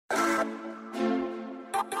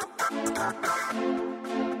Hello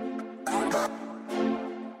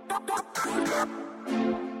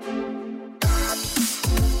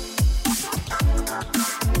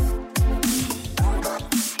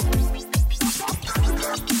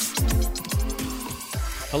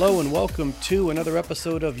and welcome to another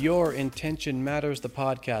episode of Your Intention Matters, the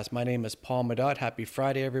podcast. My name is Paul Madot. Happy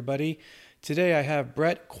Friday, everybody. Today I have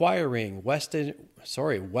Brett Quiring,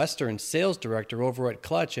 Western Sales Director over at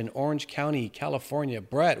Clutch in Orange County, California.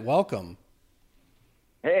 Brett, welcome.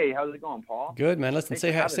 Hey, how's it going, Paul? Good, man. Listen,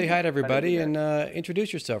 say hi to everybody and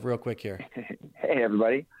introduce yourself real quick here. Hey,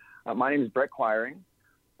 everybody. My name is Brett Quiring.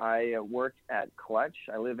 I work at Clutch.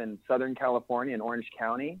 I live in Southern California in Orange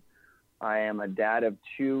County. I am a dad of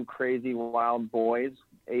two crazy wild boys,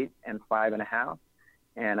 8 and 5.5.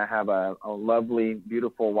 And I have a lovely,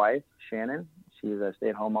 beautiful wife, Shannon. She's a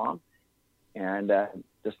stay-at-home mom. And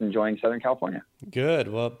just enjoying Southern California. Good.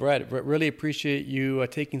 Well, Brett, really appreciate you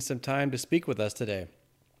taking some time to speak with us today.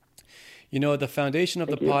 You know, the foundation of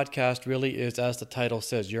the podcast really is, as the title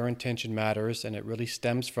says, Your Intention Matters. And it really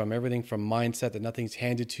stems from everything from mindset, that nothing's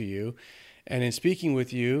handed to you. And in speaking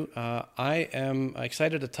with you, I am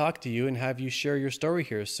excited to talk to you and have you share your story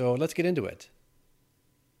here. So let's get into it.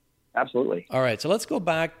 Absolutely. All right. So let's go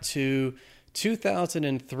back to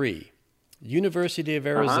 2003, University of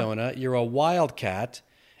Arizona. You're a Wildcat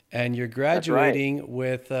and you're graduating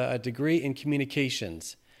with a degree in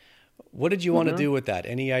communications. What did you want to do with that?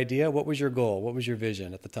 Any idea? What was your goal? What was your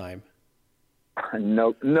vision at the time?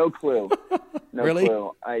 No clue. No Really?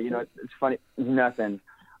 clue. It's funny. Nothing.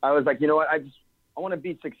 I was like, you know what? I want to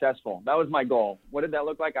be successful. That was my goal. What did that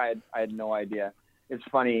look like? I had no idea. It's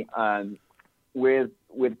funny. With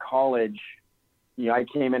college, you know, I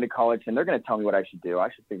came into college and they're going to tell me what I should do. I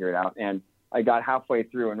should figure it out. And I got halfway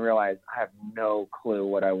through and realized I have no clue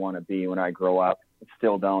what I want to be when I grow up. I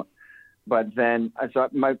still don't. But then, I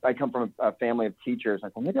come from a family of teachers. I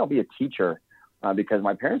thought maybe I'll be a teacher because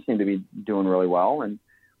my parents seem to be doing really well. And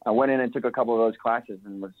I went in and took a couple of those classes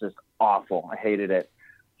and was just awful. I hated it.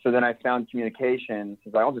 So then I found communications. I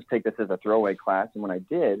was like, I'll just take this as a throwaway class. And when I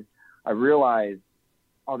did, I realized,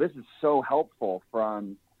 oh, this is so helpful,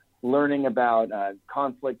 from learning about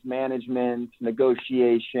conflict management,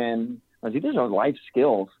 negotiation. I was like, these are life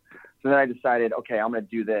skills. So then I decided, okay, I'm going to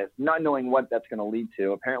do this, not knowing what that's going to lead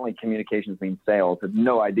to. Apparently communications means sales. I had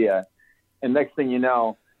no idea. And next thing you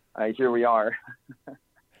know, here we are.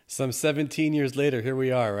 Some 17 years later, here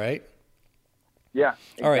we are, right? Yeah,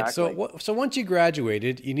 exactly. All right. So once you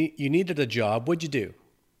graduated, you needed a job. What'd you do?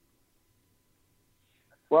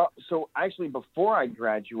 Well, so actually before I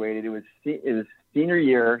graduated, it was senior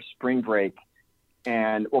year, spring break.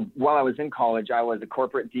 And while I was in college, I was a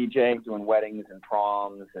corporate DJ doing weddings and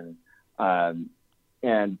proms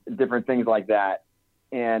and different things like that.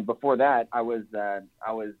 And before that, I was the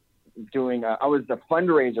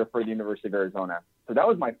fundraiser for the University of Arizona. So that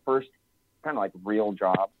was my first kind of like real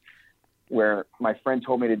job, where my friend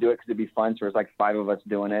told me to do it because it'd be fun. So there was like 5 of us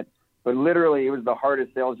doing it. But literally, it was the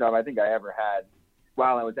hardest sales job I think I ever had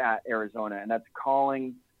while I was at Arizona. And that's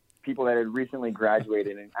calling people that had recently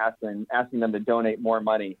graduated and asking them to donate more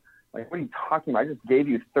money. Like, what are you talking about? I just gave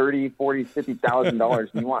you $30,000, $40,000,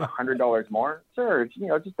 $50,000 and you want $100 more? Sir,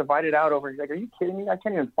 just divide it out over. He's like, are you kidding me? I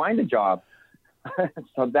can't even find a job.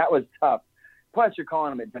 So that was tough. Plus, you're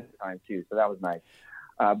calling them at dinner time too. So that was nice.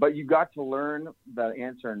 But you got to learn the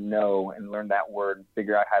answer no and learn that word and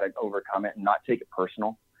figure out how to overcome it and not take it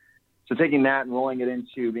personal. So taking that and rolling it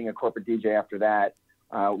into being a corporate DJ after that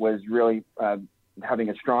was really having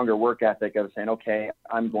a stronger work ethic of saying, okay,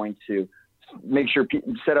 I'm going to make sure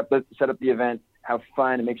set up the event, have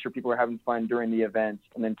fun, and make sure people are having fun during the event,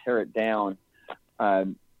 and then tear it down.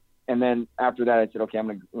 And then after that, I said, okay,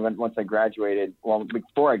 once I graduated,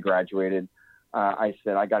 before I graduated, I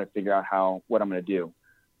said, I got to figure out what I'm going to do.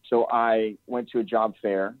 So I went to a job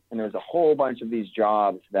fair, and there was a whole bunch of these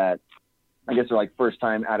jobs that I guess are like first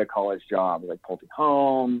time out of college jobs, like Pulte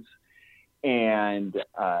Homes and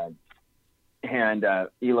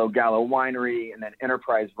Elo Gallo Winery, and then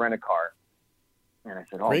Enterprise Rent-A-Car. And I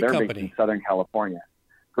said, oh, they're based in Southern California.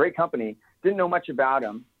 Great company. Didn't know much about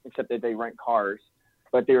them except that they rent cars,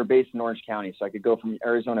 but they were based in Orange County. So I could go from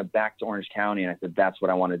Arizona back to Orange County. And I said, that's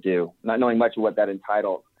what I want to do. Not knowing much of what that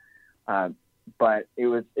entitled. But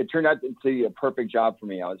it turned out to be a perfect job for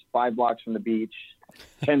me. I was 5 blocks from the beach,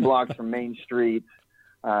 10 blocks from Main Street,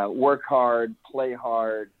 work hard, play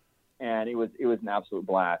hard. And it was an absolute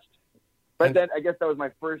blast. But then I guess that was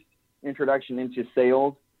my first introduction into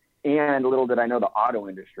sales. And little did I know the auto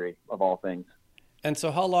industry, of all things. And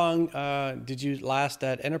so how long did you last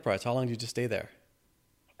at Enterprise? How long did you stay there?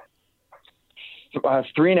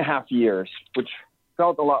 3.5 years, which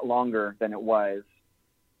felt a lot longer than it was.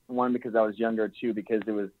 One, because I was younger. Two, because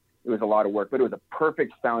it was a lot of work, but it was a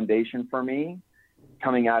perfect foundation for me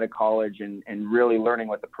coming out of college and really learning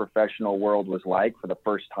what the professional world was like for the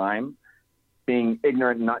first time, being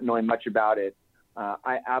ignorant and not knowing much about it.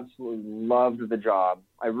 I absolutely loved the job.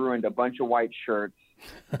 I ruined a bunch of white shirts,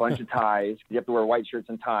 a bunch of ties. You have to wear white shirts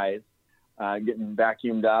and ties, getting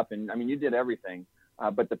vacuumed up. And I mean, you did everything.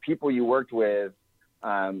 But the people you worked with,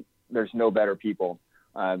 there's no better people.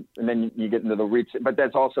 And then you get into the retail, but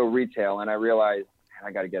that's also retail. And I realized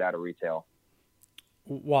I got to get out of retail.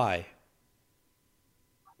 Why?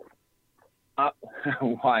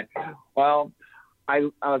 Why? Well, I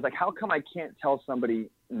was like, how come I can't tell somebody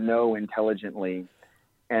no intelligently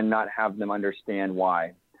and not have them understand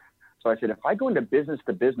why? So I said, if I go into business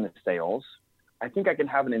to business sales, I think I can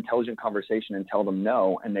have an intelligent conversation and tell them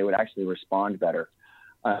no, and they would actually respond better.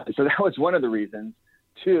 So that was one of the reasons.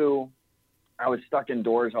 Two, I was stuck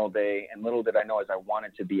indoors all day, and little did I know as I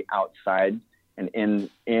wanted to be outside and in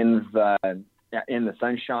the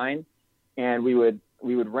sunshine. And we would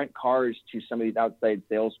rent cars to some of these outside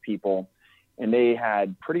salespeople, and they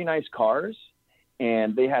had pretty nice cars,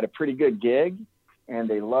 and they had a pretty good gig, and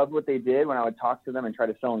they loved what they did when I would talk to them and try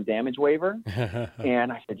to sell them damage waiver.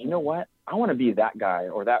 And I said, you know what? I want to be that guy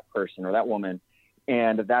or that person or that woman.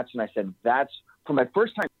 And that's when I said, for my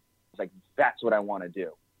first time, I was like, that's what I want to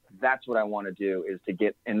do. That's what I want to do, is to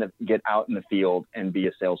get out in the field and be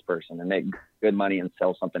a salesperson and make good money and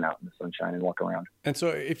sell something out in the sunshine and walk around. And so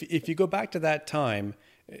if you go back to that time,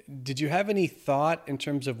 did you have any thought in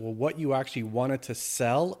terms of what you actually wanted to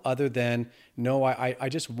sell, other than, no, I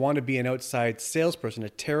just want to be an outside salesperson, a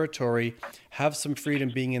territory, have some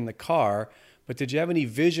freedom being in the car? But did you have any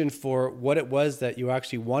vision for what it was that you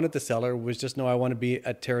actually wanted to sell, or was just, no, I want to be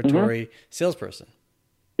a territory salesperson?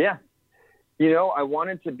 Yeah. I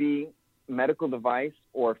wanted to be medical device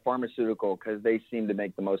or pharmaceutical because they seem to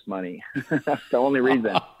make the most money. That's the only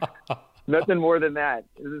reason. Nothing more than that.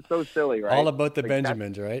 This is so silly, right? All about the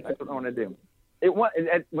Benjamins, right? That's what I want to do.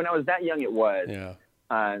 When I was that young, it was. Yeah.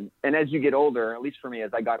 And as you get older, at least for me,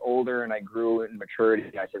 as I got older and I grew in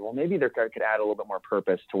maturity, I said, well, maybe there could add a little bit more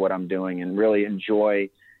purpose to what I'm doing and really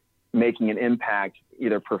enjoy making an impact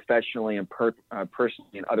either professionally and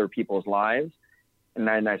personally in other people's lives. And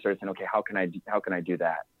then I started saying, okay, how can I do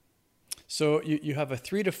that? So you have a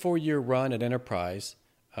 3 to 4 year run at Enterprise,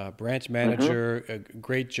 branch manager, a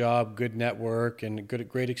great job, good network, and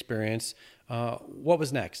great experience. What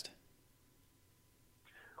was next?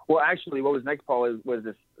 Well, actually, what was next, Paul, was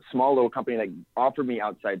this small little company that offered me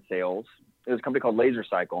outside sales. It was a company called Laser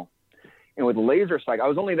Cycle. And with Laser Cycle, I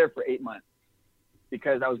was only there for 8 months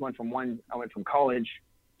because I went from college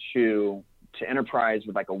to Enterprise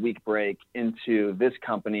with like a week break into this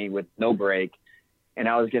company with no break. And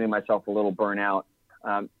I was getting myself a little burnout.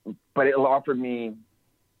 But it offered me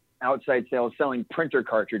outside sales selling printer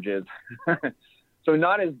cartridges. So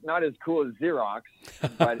not as cool as Xerox,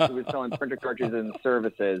 but it was selling printer cartridges and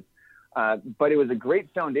services. But it was a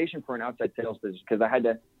great foundation for an outside sales business because I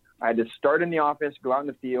had to start in the office, go out in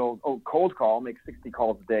the field, cold call, make 60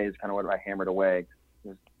 calls a day is kind of what I hammered away,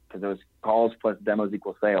 because it was calls plus demos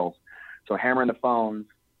equal sales. So hammering the phones,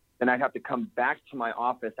 then I'd have to come back to my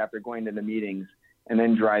office after going to the meetings and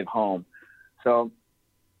then drive home. So,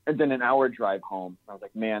 and then an hour drive home. I was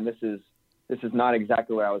like, man, this is not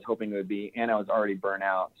exactly what I was hoping it would be. And I was already burnt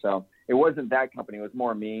out. So it wasn't that company. It was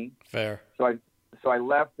more me. Fair. So I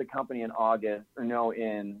left the company in I think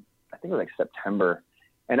it was like September,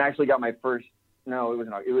 and actually got my first, no, it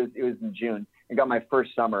was in June, and got my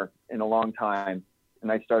first summer in a long time.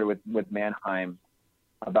 And I started with Manheim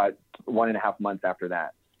about 1.5 months after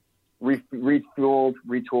that. Retooled,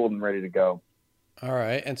 and ready to go. All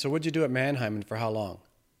right. And so what'd you do at Manheim, and for how long?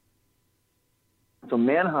 So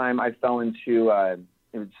Manheim, I fell into,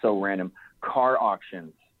 it was so random, car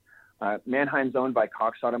auctions. Manheim's owned by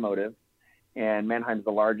Cox Automotive, and Manheim's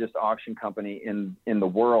the largest auction company in the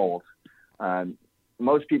world.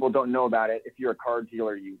 Most people don't know about it. If you're a car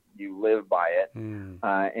dealer, you live by it.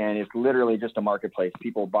 And it's literally just a marketplace.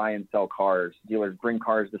 People buy and sell cars. Dealers bring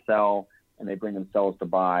cars to sell, and they bring themselves to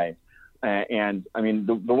buy. And I mean,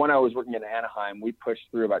 the one I was working at in Anaheim, we pushed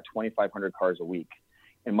through about 2,500 cars a week.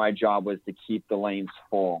 And my job was to keep the lanes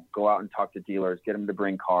full, go out and talk to dealers, get them to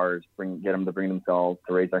bring cars, get them to bring themselves,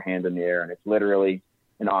 to raise their hand in the air. And it's literally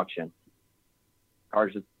an auction.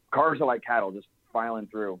 Cars are like cattle, just filing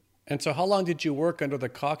through. And so how long did you work under the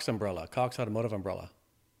Cox Automotive umbrella?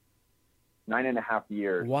 9.5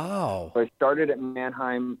 years. Wow. So I started at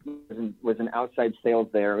Manheim, was an outside sales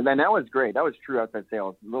there. And then that was great. That was true outside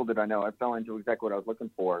sales. Little did I know. I fell into exactly what I was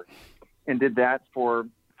looking for, and did that for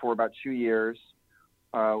about 2 years.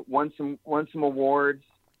 won some awards.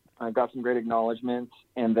 I got some great acknowledgments,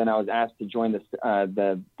 and then I was asked to join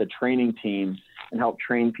the training team and help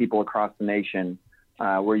train people across the nation,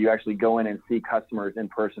 where you actually go in and see customers in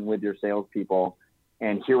person with your salespeople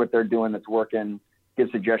and hear what they're doing that's working, give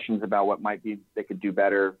suggestions about what might be they could do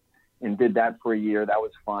better, and did that for a year. That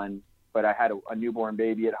was fun. But I had a newborn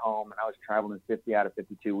baby at home, and I was traveling 50 out of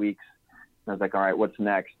 52 weeks. And I was like, all right, what's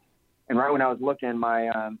next? And right when I was looking,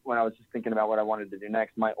 when I was just thinking about what I wanted to do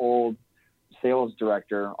next, my old sales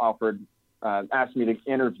director asked me to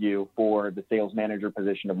interview for the sales manager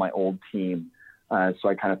position of my old team. So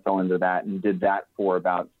I kind of fell into that and did that for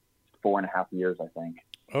about 4.5 years, I think.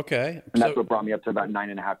 Okay. And that's what brought me up to about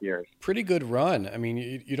 9.5 years. Pretty good run. I mean,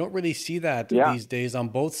 you don't really see that these days on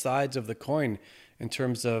both sides of the coin in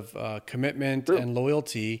terms of commitment and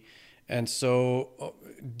loyalty. And so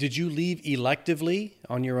did you leave electively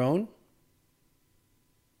on your own?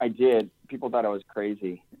 I did. People thought I was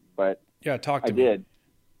crazy, but yeah, talk to me. I did.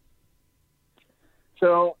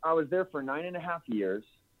 So I was there for 9.5 years,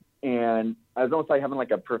 and I was almost like having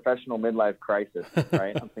like a professional midlife crisis,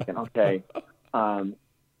 right? I'm thinking, okay,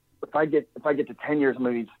 if I get to 10 years, I'm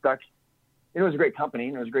going to be stuck. It was a great company,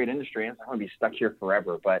 and it was a great industry, and I'm going to be stuck here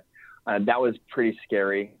forever. But that was pretty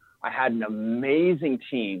scary. I had an amazing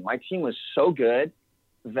team. My team was so good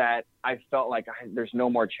that I felt like there's no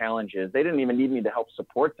more challenges. They didn't even need me to help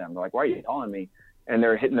support them. They're like, why are you calling me? And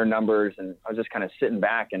they're hitting their numbers, and I was just kind of sitting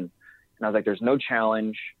back, and I was like, there's no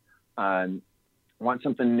challenge. Want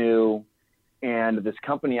something new. And this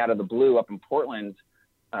company out of the blue up in Portland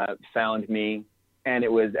found me, and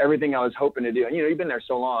it was everything I was hoping to do. And, you've been there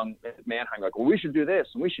so long at Manheim, like, well, we should do this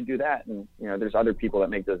and we should do that. And, there's other people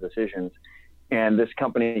that make those decisions. And this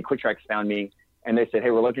company, QuickTracks, found me, and they said,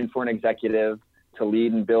 hey, we're looking for an executive to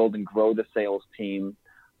lead and build and grow the sales team.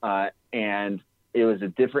 And it was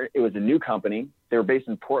a new company. They were based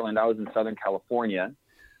in Portland. I was in Southern California.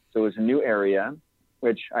 So it was a new area,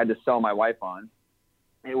 which I had to sell my wife on.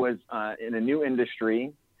 It was in a new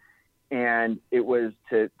industry, and it was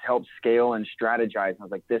to help scale and strategize. I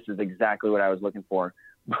was like, this is exactly what I was looking for.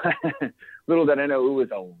 But little did I know it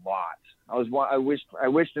was a lot. I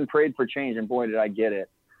wished and prayed for change, and boy, did I get it.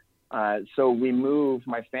 So we moved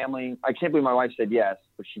my family. I can't believe my wife said yes,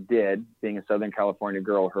 but she did, being a Southern California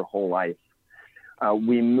girl her whole life.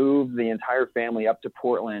 We moved the entire family up to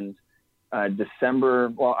Portland,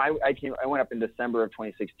 December. Well, I went up in December of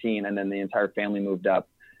 2016, and then the entire family moved up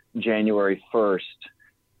January 1st.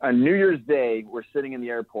 On New Year's Day, we're sitting in the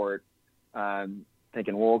airport,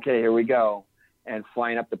 thinking, well, okay, here we go, and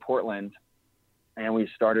flying up to Portland. And we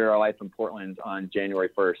started our life in Portland on January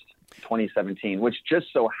 1st, 2017, which just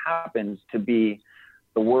so happens to be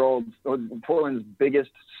Portland's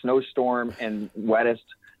biggest snowstorm and wettest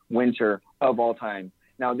winter of all time.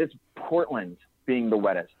 Now, this Portland being the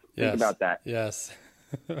wettest. Think about that. Yes,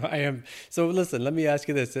 I am. So listen, let me ask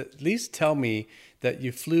you this. At least tell me that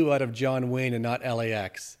you flew out of John Wayne and not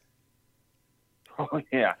LAX. Oh,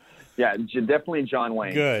 yeah. Yeah, definitely John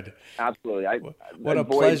Wayne. Good. Absolutely. What a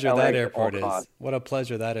pleasure that airport is. What a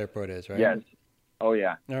pleasure that airport is, right? Yes. Oh,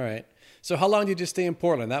 yeah. All right. So how long did you stay in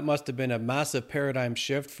Portland? That must have been a massive paradigm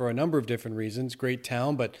shift for a number of different reasons. Great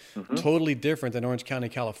town, but totally different than Orange County,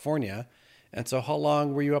 California. And so how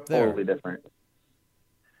long were you up there? Totally different.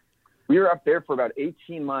 We were up there for about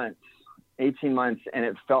 18 months, and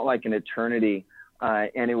it felt like an eternity.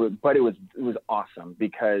 And it was awesome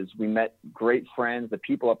because we met great friends, the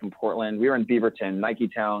people up in Portland. We were in Beaverton, Nike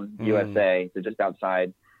Town, USA, so just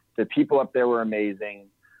outside. The people up there were amazing.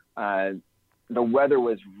 The weather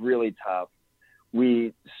was really tough.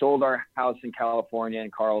 We sold our house in California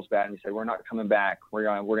in Carlsbad, and we said, we're not coming back. We're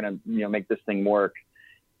gonna make this thing work.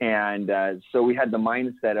 And so we had the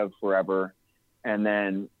mindset of forever. And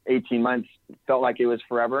then 18 months felt like it was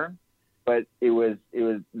forever. But the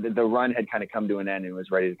run had kind of come to an end, and was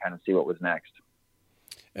ready to kind of see what was next.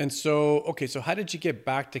 And so how did you get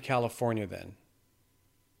back to California then?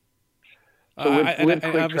 So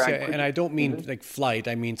and I don't mean like flight.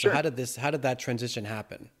 I mean, so Sure. how did that transition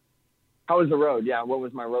happen? How was the road? Yeah. What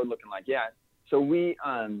was my road looking like? Yeah. So we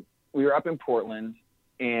were up in Portland,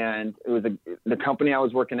 and it was the company I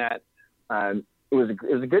was working at. It was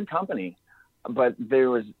a good company. But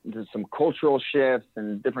there's some cultural shifts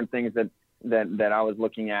and different things that I was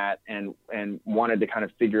looking at and wanted to kind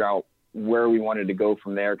of figure out where we wanted to go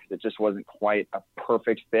from there, because it just wasn't quite a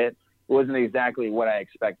perfect fit. It wasn't exactly what I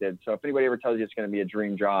expected. So if anybody ever tells you it's going to be a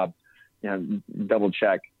dream job, double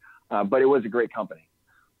check. But it was a great company.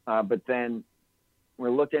 But then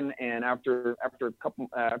we're looking, and after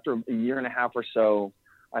a year and a half or so,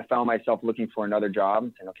 I found myself looking for another job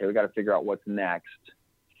and saying, okay, we got to figure out what's next.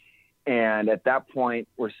 And at that point,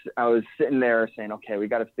 I was sitting there saying, okay, we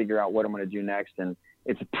got to figure out what I'm going to do next. And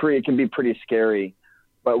it can be pretty scary.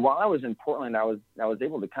 But while I was in Portland, I was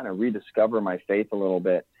able to kind of rediscover my faith a little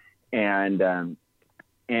bit. And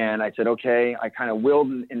I said, okay, I kind of willed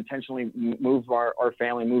and intentionally moved our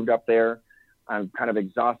family, moved up there. I've kind of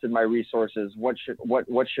exhausted my resources. What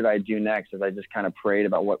should I do next? As I just kind of prayed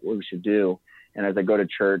about what we should do. And as I go to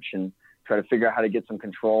church and try to figure out how to get some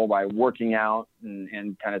control by working out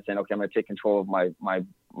and kind of saying, okay, I'm going to take control of my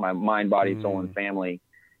mind, body, soul, and family.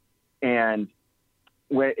 And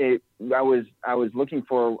I was looking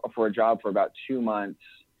for a job for about 2 months.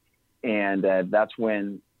 And that's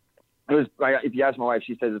when it was, if you ask my wife,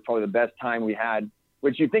 she says it's probably the best time we had,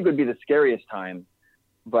 which you think would be the scariest time.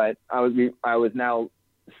 But I was now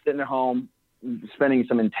sitting at home, spending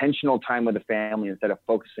some intentional time with the family instead of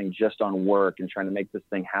focusing just on work and trying to make this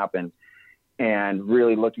thing happen, and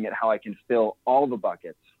really looking at how I can fill all the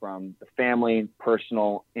buckets from the family,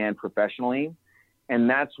 personal, and professionally. And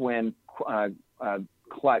that's when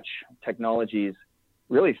Clutch Technologies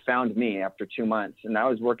really found me after 2 months. And I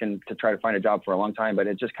was working to try to find a job for a long time, but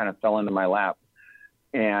it just kind of fell into my lap.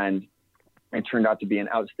 And it turned out to be an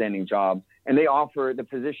outstanding job. And the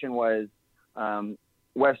position was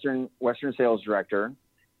Western sales director,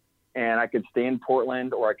 and I could stay in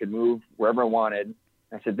Portland or I could move wherever I wanted.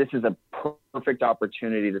 I said, this is a perfect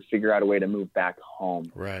opportunity to figure out a way to move back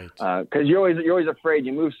home. Right. Because you're always afraid.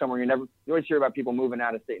 You move somewhere, you always hear about people moving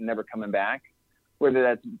out of state and never coming back, whether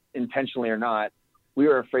that's intentionally or not. We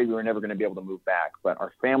were afraid we were never going to be able to move back. But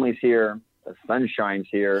our family's here, the sun shines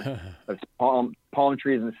here, there's palm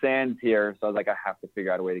trees and sand here. So I was like, I have to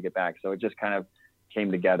figure out a way to get back. So it just kind of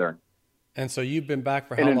came together. And so you've been back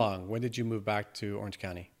for how long? When did you move back to Orange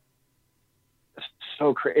County?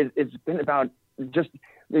 So it's been about just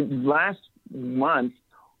the last month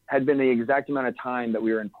had been the exact amount of time that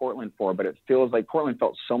we were in Portland for, but it feels like Portland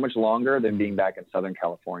felt so much longer than being back in Southern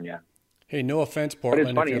California. Hey, no offense,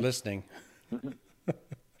 Portland, if you're listening.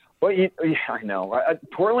 Well, yeah, I know.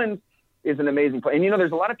 Portland is an amazing place. And,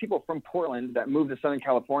 there's a lot of people from Portland that moved to Southern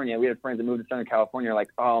California. We had friends that moved to Southern California like,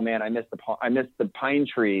 oh, man, I miss the pine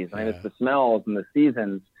trees. And I miss the smells and the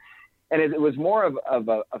seasons. And it was more of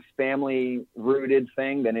a family-rooted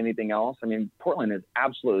thing than anything else. I mean, Portland is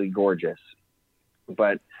absolutely gorgeous.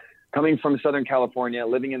 But coming from Southern California,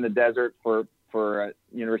 living in the desert for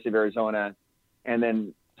University of Arizona, and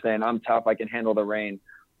then saying, I'm tough, I can handle the rain.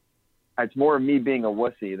 It's more of me being a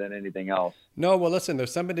wussy than anything else. No, well, listen,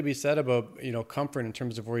 there's something to be said about, comfort in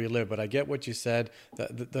terms of where you live, but I get what you said.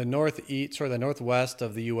 The northwest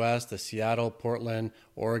of the U.S., the Seattle, Portland,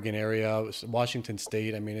 Oregon area, Washington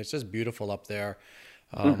State. I mean, it's just beautiful up there.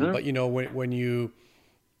 But when you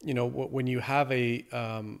have a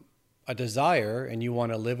desire and you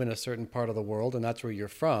want to live in a certain part of the world, and that's where you're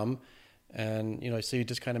from, and so you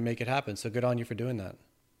just kind of make it happen. So good on you for doing that.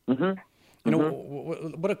 Mm-hmm.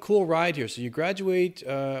 What a cool ride here. So you graduate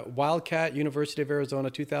Wildcat, University of Arizona,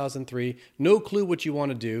 2003. No clue what you want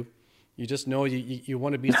to do. You just know you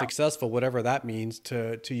want to be successful, whatever that means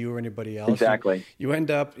to you or anybody else. Exactly. You end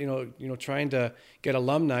up, trying to get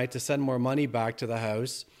alumni to send more money back to the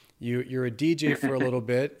house. You're a DJ for a little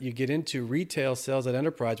bit. You get into retail sales at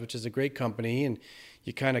Enterprise, which is a great company, and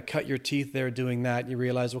you kind of cut your teeth there doing that. You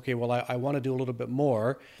realize, okay, well, I want to do a little bit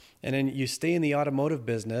more. And then you stay in the automotive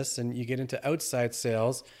business and you get into outside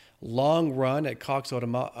sales, long run at Cox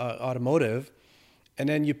Automotive. And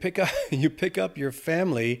then you pick up your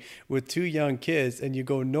family with 2 young kids and you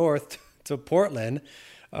go north to Portland.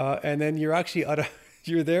 And then you're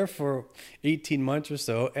there for 18 months or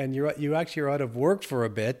so, and you actually are out of work for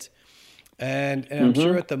a bit. And I'm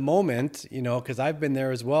sure at the moment, because I've been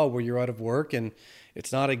there as well, where you're out of work and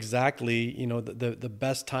it's not exactly, the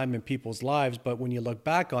best time in people's lives. But when you look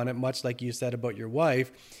back on it, much like you said about your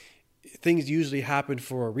wife, things usually happen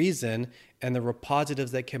for a reason, and there were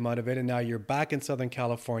positives that came out of it. And now you're back in Southern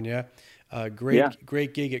California,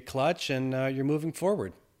 great gig at Clutch, and you're moving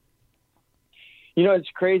forward. It's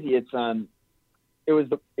crazy. It was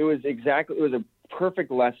a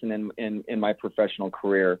perfect lesson in my professional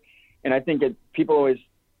career. And I think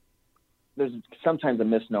there's sometimes a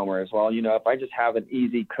misnomer as well. If I just have an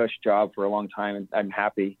easy cush job for a long time, I'm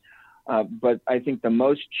happy. But I think the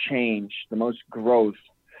most change, the most growth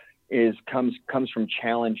comes from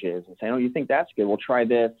challenges and saying, oh, you think that's good? Well, try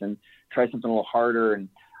this and try something a little harder. And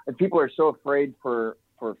people are so afraid for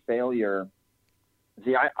failure.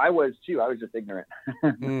 See, I was too. I was just ignorant.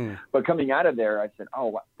 But coming out of there, I said,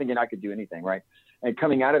 thinking I could do anything, right? And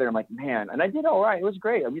coming out of there, I'm like, man, and I did all right. It was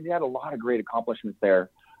great. We had a lot of great accomplishments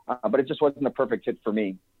there, but it just wasn't the perfect fit for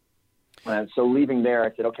me. So leaving there,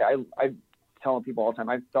 I said, okay, I telling people all the time,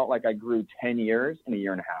 I felt like I grew 10 years in a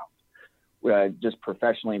year and a half, just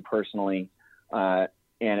professionally and personally. And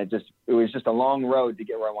it was just a long road to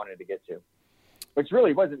get where I wanted to get to, which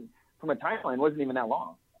really wasn't, from a timeline, wasn't even that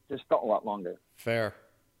long. It just felt a lot longer. Fair.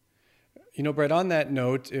 Brett, on that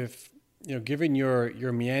note, if, given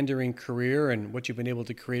your meandering career and what you've been able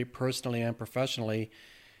to create personally and professionally,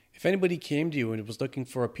 if anybody came to you and was looking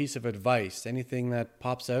for a piece of advice, anything that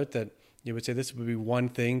pops out that you would say this would be one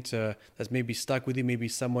thing that's maybe stuck with you, maybe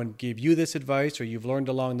someone gave you this advice or you've learned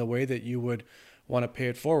along the way that you would want to pay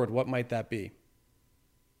it forward, what might that be?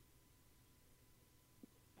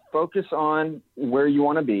 Focus on where you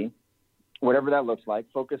want to be, whatever that looks like.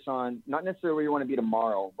 Focus on not necessarily where you want to be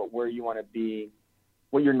tomorrow, but where you want to be,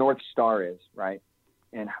 what your North Star is, right?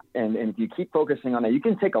 And if you keep focusing on that, you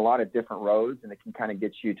can take a lot of different roads and it can kind of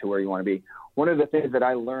get you to where you want to be. One of the things that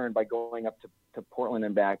I learned by going up to Portland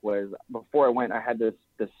and back was, before I went, I had this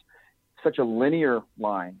such a linear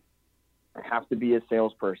line. I have to be a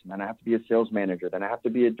salesperson, then I have to be a sales manager, then I have to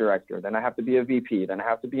be a director, then I have to be a VP, then I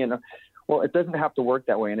have to be well, it doesn't have to work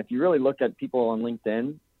that way. And if you really look at people on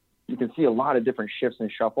LinkedIn, you can see a lot of different shifts and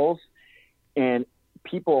shuffles, and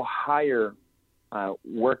people hire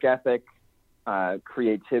work ethic,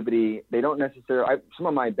 creativity. They don't necessarily, some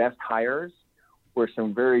of my best hires were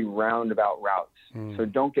some very roundabout routes. So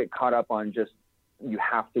don't get caught up on just, you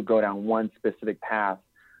have to go down one specific path.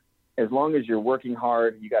 As long as you're working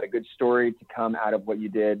hard, you got a good story to come out of what you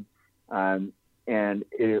did, and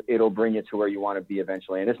it'll bring you to where you want to be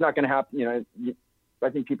eventually. And it's not going to happen, I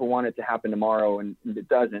think people want it to happen tomorrow, and it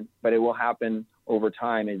doesn't, but it will happen over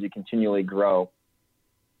time as you continually grow.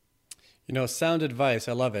 Sound advice.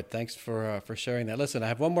 I love it. Thanks for sharing that. Listen, I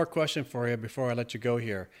have one more question for you before I let you go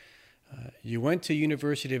here. You went to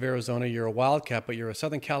University of Arizona. You're a Wildcat, but you're a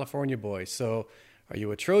Southern California boy. So are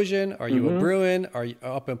you a Trojan? Are you a Bruin? Are you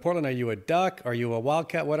up in Portland? Are you a Duck? Are you a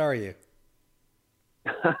Wildcat? What are you?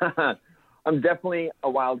 I'm definitely a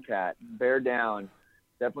Wildcat. Bear down.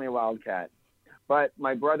 Definitely a Wildcat. But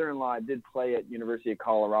my brother-in-law did play at University of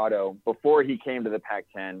Colorado before he came to the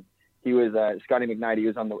Pac-10. He was Scotty McKnight. He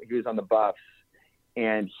was on the Buffs,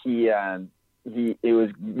 and we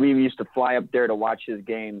used to fly up there to watch his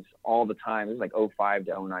games all the time. It was like 2005 to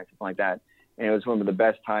 2009, something like that. And it was one of the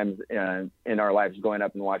best times in our lives, going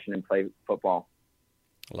up and watching him play football.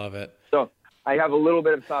 Love it. So I have a little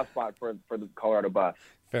bit of a soft spot for the Colorado Buffs.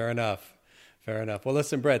 Fair enough. Well,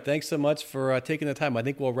 listen, Brett, thanks so much for taking the time. I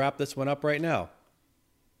think we'll wrap this one up right now.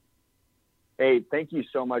 Hey, thank you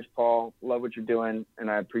so much, Paul. Love what you're doing,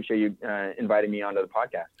 and I appreciate you inviting me onto the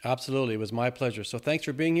podcast. Absolutely. It was my pleasure. So thanks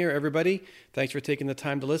for being here, everybody. Thanks for taking the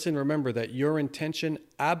time to listen. Remember that your intention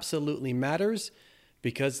absolutely matters,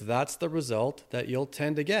 because that's the result that you'll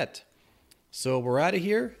tend to get. So we're out of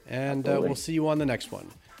here, and we'll see you on the next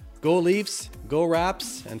one. Go Leafs, go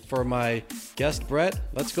Raps, and for my guest, Brett,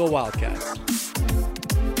 let's go Wildcats.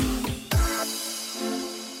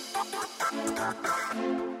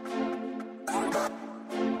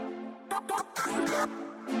 Yeah.